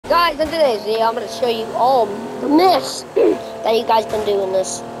Guys, in today's video, I'm going to show you all the myths that you guys can do in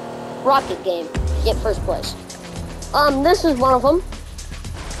this rocket game to get first place. This is one of them.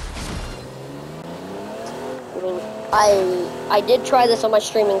 I did try this on my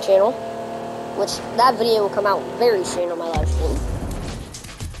streaming channel, which that video will come out very soon on my live stream,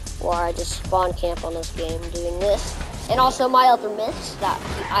 where I just spawn camp on this game doing this, and also my other myths that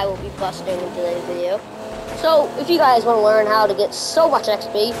I will be busting in today's video. So, if you guys want to learn how to get so much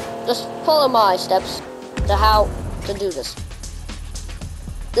XP, just follow my steps to how to do this.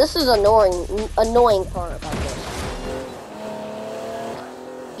 This is annoying part about this.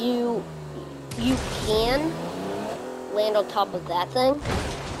 You can land on top of that thing.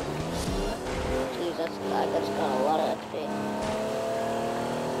 Jeez, that's got a lot of XP.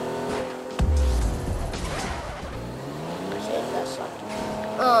 Shit, that sucked.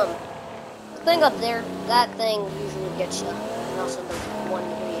 The thing up there, that thing usually gets you. And also the one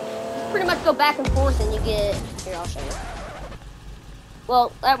where you pretty much go back and forth and you get... Here, I'll show you.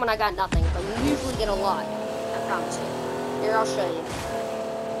 Well, that one I got nothing, but you usually get a lot. I promise you. Here, I'll show you.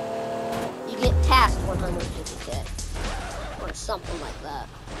 You get past 150k. Or something like that.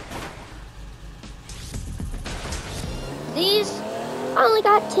 These, I only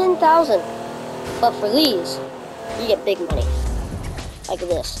got 10,000. But for these, you get big money. Like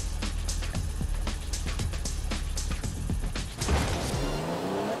this.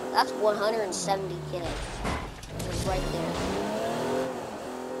 That's 170k. Just right there.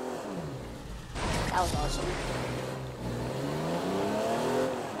 That was awesome.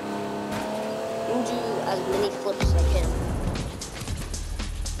 You can do as many flips as I can.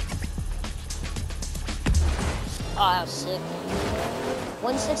 Oh, that was sick.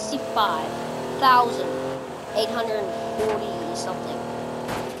 165,840 something.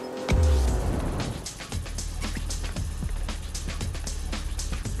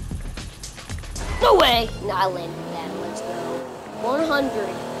 No way! No, I landed that. Let's go.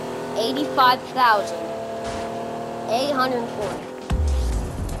 185,840.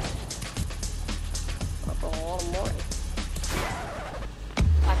 That's a lot of money.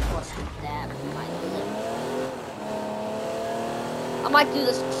 I busted that. I might do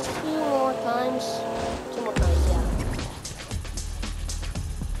this two more times, yeah.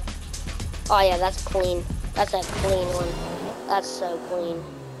 Oh yeah, that's clean. That's a clean one. That's so clean.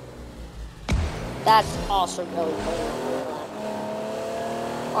 That's also really clean.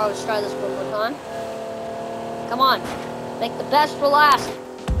 Alright, let's try this one more time. Come on. Make the best for last.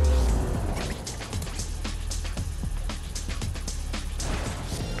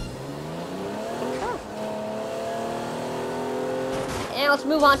 And let's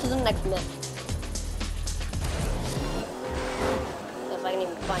move on to the next myth. If I can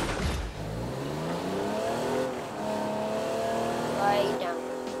even find it. Right down.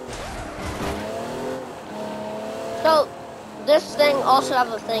 So, this thing also have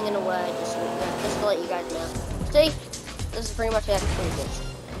a thing in a way, just to let you guys know. See, this is pretty much the actual glitch.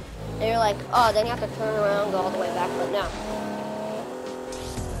 And you're like, oh, then you have to turn around, go all the way back, but no.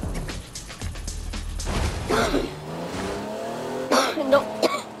 No.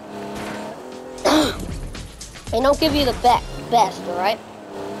 They don't give you the best, alright?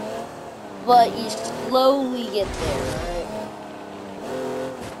 But you slowly get there, alright?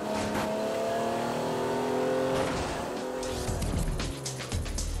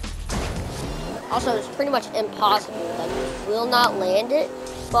 Also, it's pretty much impossible that you will not land it.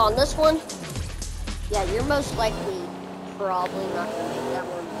 But on this one, yeah, you're most likely probably not going to make that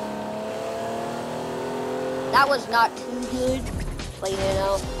one. That was not too good, but you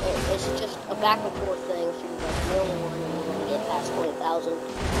know, it's just a back and forth thing. So you're like the only one and you're going to get past 20,000.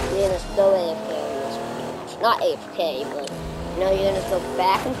 You're going to just go AFK on this one. Not AFK, but you know, you're going to just go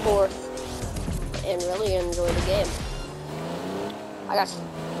back and forth and really enjoy the game. I got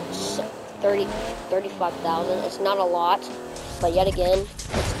 35,000. It's not a lot, but yet again,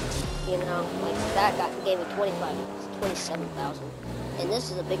 it's, you know, like that gave me 27,000, and this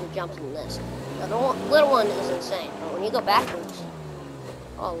is a bigger jump than this. The little one is insane, but when you go backwards,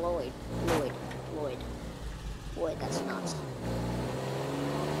 oh Lloyd, that's nuts.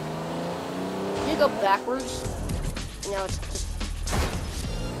 When you go backwards, you know, it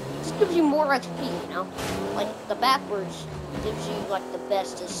just gives you more XP, you know, like the backwards gives you like the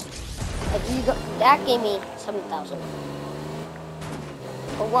bestest. Like you go, that gave me 7,000.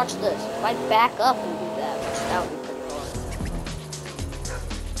 But watch this. If I back up and do that, that would be pretty hard.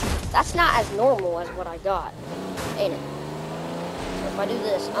 That's not as normal as what I got, ain't it? So if I do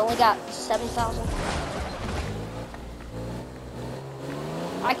this, I only got 7,000.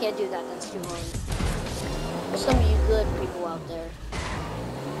 I can't do that. That's too hard. There's some of you good people out there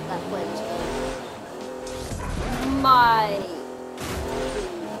that play this game might be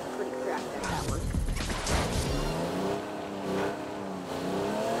pretty cracked at that one.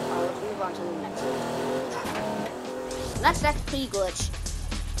 Let's move on to the next one. The next XP glitch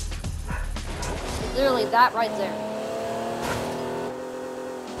is literally that right there.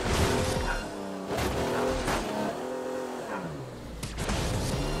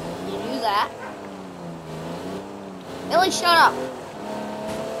 You do that. Billy, shut up!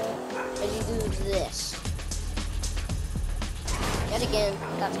 And you do this. Yet again,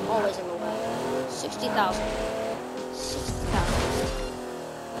 that's always in the way. 60,000. 60,000.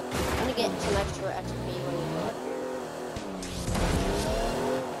 I'm gonna get some extra XP when you go up here.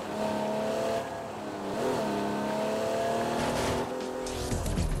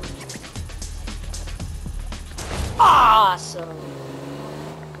 Awesome!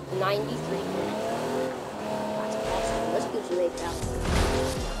 93 minutes. That's awesome. This gives you 8,000.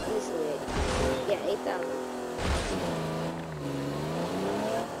 Usually 8,000. Yeah, 8,000.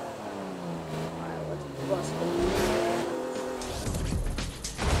 Alright, let's bust the move.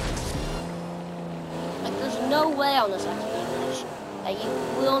 Like, there's no way on this XP glitch that you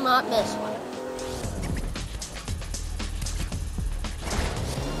will not miss one.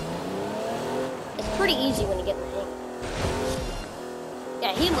 It's pretty easy when you get in the hang of it.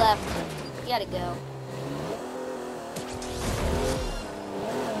 Yeah, he left. He had to go.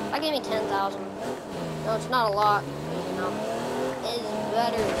 That gave me 10,000. No, it's not a lot, but you know, it is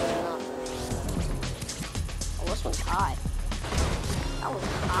better than nothing. Oh, this one's high. That was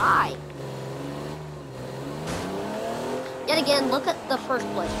high. Yet again, look at the first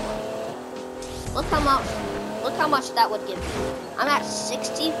place one. Look how much that would give me. I'm at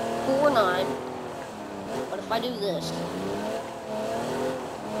 64.9. But if I do this,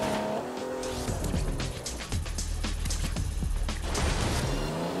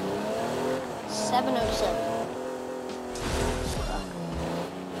 $707.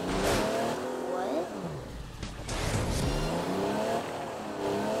 What?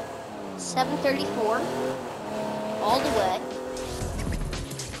 734. All the way.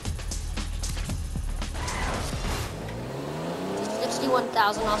 To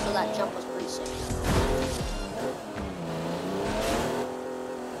 61,000. Also, that jump was pretty sick.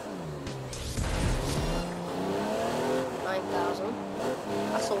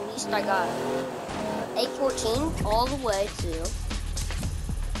 That's the least I got. 814 all the way to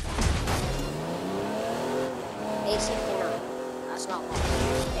 869. That's not long.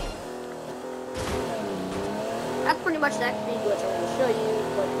 Damn. That's pretty much the XP glitch I'm going to show you,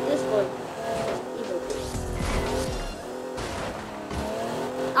 but this one is even cooler.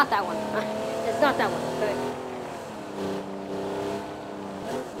 Not that one. It's not that one. Okay.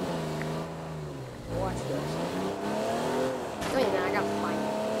 Watch this. Wait a minute, I gotta find it.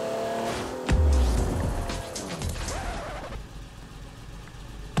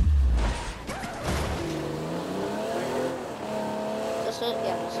 This is,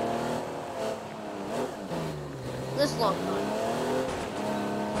 yeah, this is. This long time.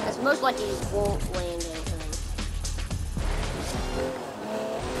 It's most likely you won't land anything.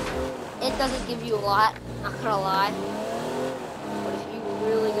 It doesn't give you a lot, not gonna lie. But if you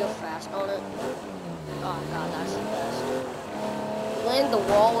really go fast on it, oh god, that's the best. Land the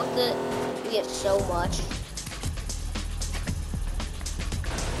wall with it, you get so much.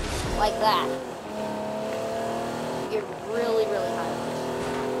 Like that. You get really, really high.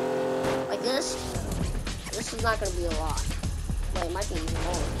 Like this is not going to be a lot. But it might be even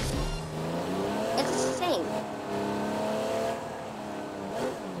more. It's the same.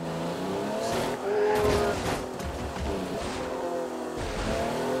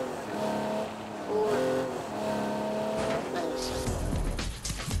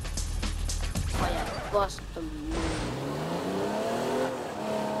 Bust the moon.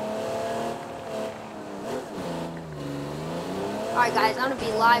 Alright guys, I'm gonna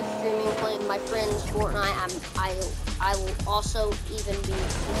be live streaming playing my friends Fortnite. I will also even be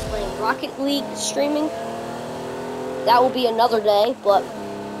playing Rocket League streaming. That will be another day, but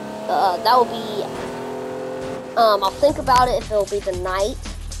that will be I'll think about it if it'll be the night.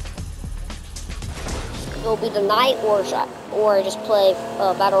 If it'll be the night or I just play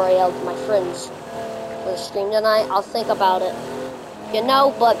Battle Royale with my friends. For the stream tonight, I'll think about it. You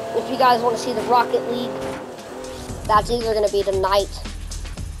know, but if you guys want to see the Rocket League, that's either going to be tonight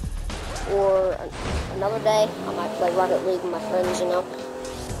or another day. I might play Rocket League with my friends, you know.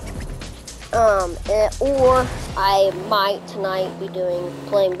 Or I might tonight be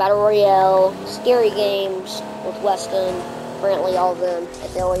playing Battle Royale, Scary Games with Weston, apparently all of them,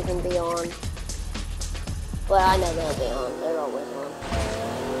 if they'll even be on. But I know they'll be on, they're always on.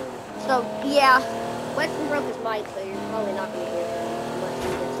 So, yeah, Weston broke his mic, so you're probably not going to hear him much. He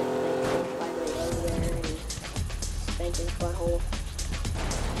gets it vibrate over there and spank his butthole.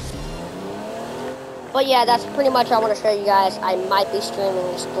 But yeah, that's pretty much I want to show you guys. I might be streaming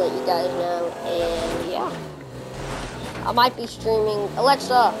the split, you guys know, and yeah. I might be streaming.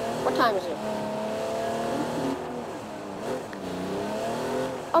 Alexa, what time is it?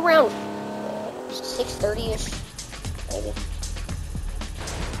 Around 6:30ish, maybe.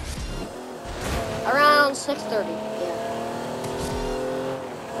 Around 6:30, yeah.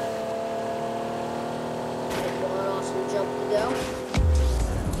 One awesome jump to go.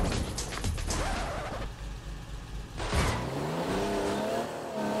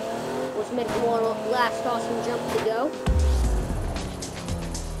 Let's make one last awesome jump to go.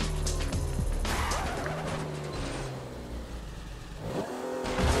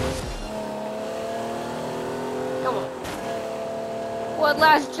 Come on. One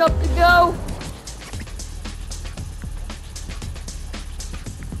last jump to go.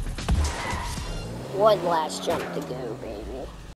 One last jump to go, baby.